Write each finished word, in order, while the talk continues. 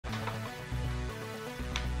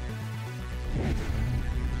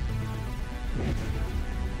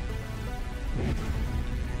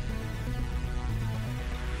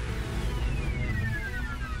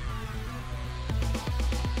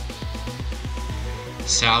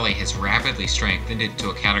Sally has rapidly strengthened into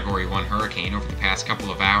a Category 1 hurricane over the past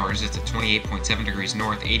couple of hours. It's at 28.7 degrees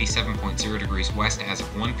north, 87.0 degrees west as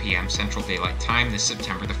of 1 p.m. Central Daylight Time this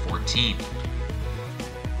September the 14th.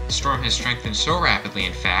 The storm has strengthened so rapidly,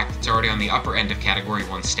 in fact, it's already on the upper end of Category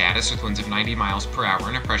 1 status with winds of 90 miles per hour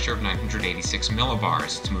and a pressure of 986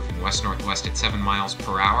 millibars. It's moving west-northwest at 7 miles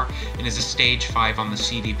per hour and is a Stage 5 on the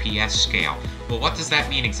CDPS scale. Well, what does that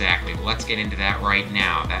mean exactly? Well, let's get into that right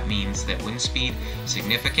now. That means that wind speed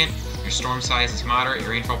significant, your storm size is moderate, your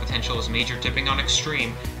rainfall potential is major, tipping on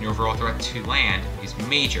extreme, and your overall threat to land is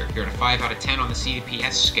major. You're at a 5 out of 10 on the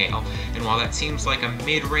CDPS scale, and while that seems like a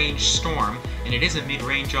mid-range storm, and it is a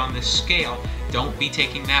mid-range on this scale, don't be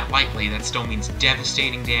taking that lightly. That still means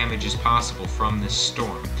devastating damage is possible from this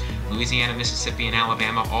storm. Louisiana, Mississippi, and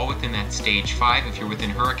Alabama all within that Stage 5. If you're within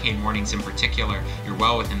hurricane warnings in particular, you're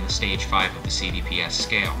well within the Stage 5 of the CDPS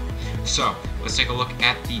scale. So, let's take a look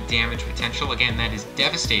at the damage potential. Again, that is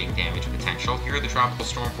devastating damage potential. Here are the tropical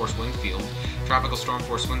storm force wind field. Tropical storm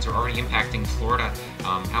force winds are already impacting Florida,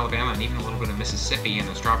 Alabama, and even a little bit of Mississippi, and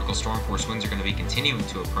those tropical storm force winds are going to be continuing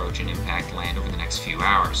to approach and impact land over the next few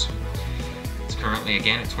hours. It's currently,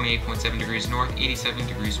 again, at 28.7 degrees north, 87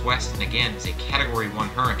 degrees west, and again, is a Category 1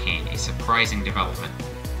 hurricane, a surprising development.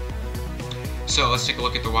 So let's take a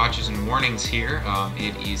look at the watches and warnings here.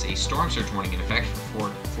 It is a storm surge warning in effect for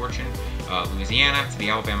Fort Fortune, Louisiana, to the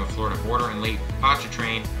Alabama-Florida border, and Lake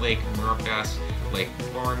Pontchartrain, Lake Marucas, Lake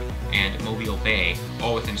Bourne, and Mobile Bay,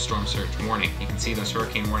 all within storm surge warning. You can see those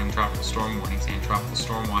hurricane warning, tropical storm warnings, and tropical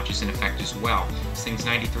storm watches in effect as well. This thing's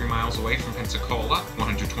 93 miles away from Pensacola,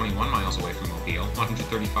 121 miles away from Mobile,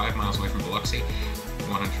 135 miles away from Biloxi,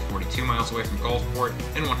 142 miles away from Gulfport,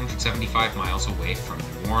 and 175 miles away from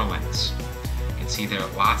New Orleans. You can see there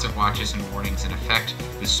are lots of watches and warnings in effect.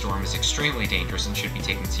 This storm is extremely dangerous and should be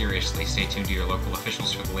taken seriously. Stay tuned to your local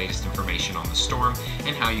officials for the latest information on the storm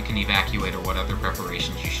and how you can evacuate or what other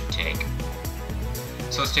preparations you should take.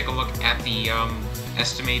 So let's take a look at the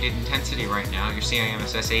estimated intensity right now. Your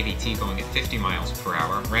CIMSS ADT going at 50 miles per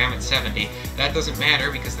hour, RAM at 70. That doesn't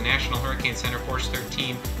matter because the National Hurricane Center Force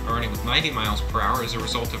 13 are running with 90 miles per hour as a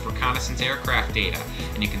result of reconnaissance aircraft data.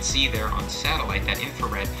 And you can see there on satellite that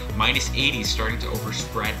infrared minus 80 is starting to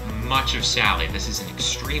overspread much of Sally. This is an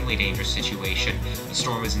extremely dangerous situation. The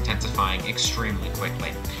storm is intensifying extremely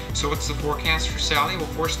quickly. So what's the forecast for Sally? Well,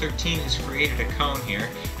 Force 13 has created a cone here,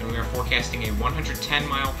 and we are forecasting a 110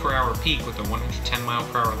 mile per hour peak with a 110 mile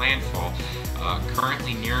per hour landfall,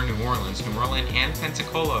 currently near New Orleans. New Orleans and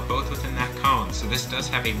Pensacola both within that cone, so this does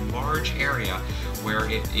have a large area where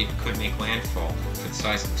it could make landfall for the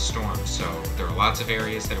size of the storm. So there are lots of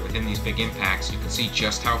areas that are within these big impacts. You can see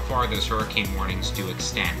just how far those hurricane warnings do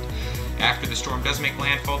extend. After the storm does make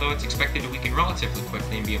landfall, though, it's expected to weaken relatively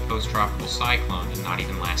quickly and be a post-tropical cyclone and not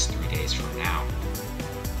even last 3 days from now.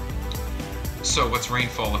 So what's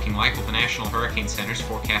rainfall looking like? Well, the National Hurricane Center is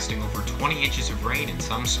forecasting over 20 inches of rain in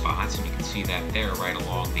some spots, and you can see that there right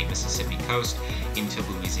along the Mississippi coast into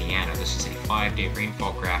Louisiana. This is a 5-day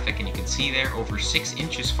rainfall graphic, and you can see there over 6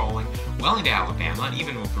 inches falling well into Alabama, and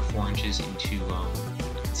even over 4 inches into, you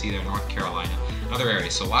can see there, North Carolina, and other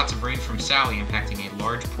areas. So lots of rain from Sally impacting a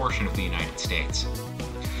large portion of the United States.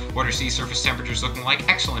 What are sea surface temperatures looking like?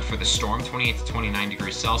 Excellent for the storm, 28 to 29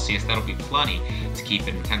 degrees Celsius. That'll be plenty to keep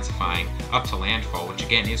it intensifying up to landfall, which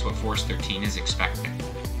again is what Force 13 is expecting.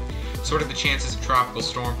 So what are the chances of tropical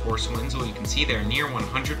storm force winds? Well, you can see they're near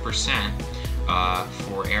 100%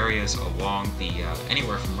 for areas along the,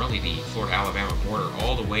 anywhere from really the Florida-Alabama border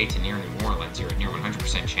all the way to near New Orleans. You're at near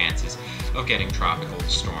 100% chances of getting tropical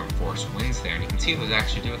storm force winds there. And you can see those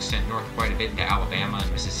actually do extend north quite a bit into Alabama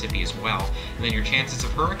and Mississippi as well. And then your chances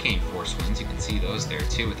of hurricane force winds, you can see those there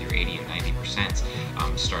too with your 80 and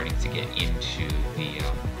 90% starting to get into the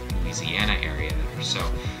Louisiana area there. So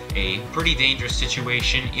a pretty dangerous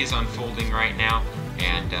situation is unfolding right now,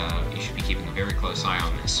 and you should be keeping a very close eye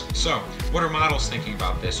on this. So, what are models thinking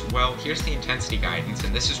about this? Well, here's the intensity guidance,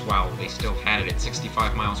 and this is while they still had it at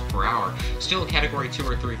 65 miles per hour. Still a Category 2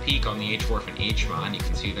 or 3 peak on the HWRF and HMON. You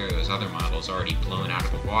can see there those other models already blown out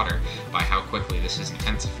of the water by how quickly this is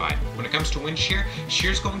intensified. When it comes to wind shear,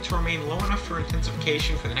 shear is going to remain low enough for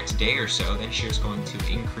intensification for the next day or so, then shear is going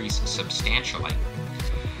to increase substantially.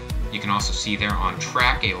 You can also see there on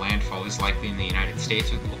track a landfall is likely in the United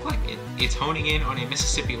States. It would look like it's honing in on a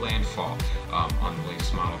Mississippi landfall on the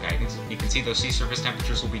latest model guidance. You can see those sea surface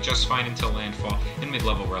temperatures will be just fine until landfall, and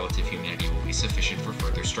mid-level relative humidity will be sufficient for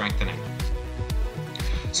further strengthening.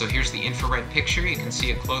 So here's the infrared picture. You can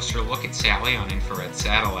see a closer look at Sally on infrared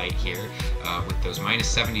satellite here, with those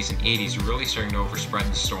minus 70s and 80s really starting to overspread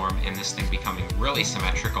the storm, and this thing becoming really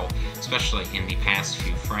symmetrical, especially in the past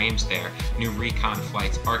few frames there. New recon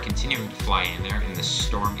flights are continuing to fly in there, and the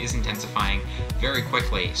storm is intensifying very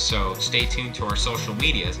quickly, so stay tuned to our social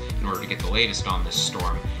medias in order to get the latest on this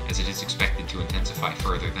storm, as it is expected to intensify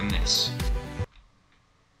further than this.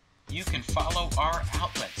 You can follow our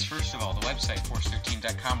outlets. First of all, the website,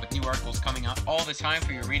 force13.com, with new articles coming out all the time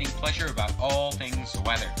for your reading pleasure about all things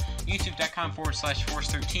weather.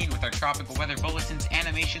 YouTube.com/force13 with our tropical weather bulletins,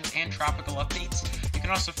 animations, and tropical updates. You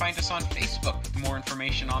can also find us on Facebook with more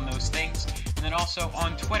information on those things. And then also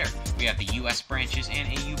on Twitter. We have the US branches and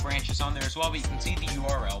AU branches on there as well, but you can see the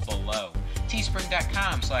URL below.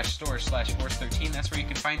 Teespring.com/store/force13. That's where you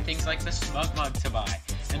can find things like the Smug Mug to buy.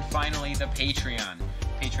 And finally, the Patreon.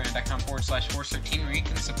 Patreon.com/force13, where you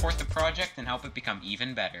can support the project and help it become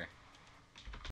even better.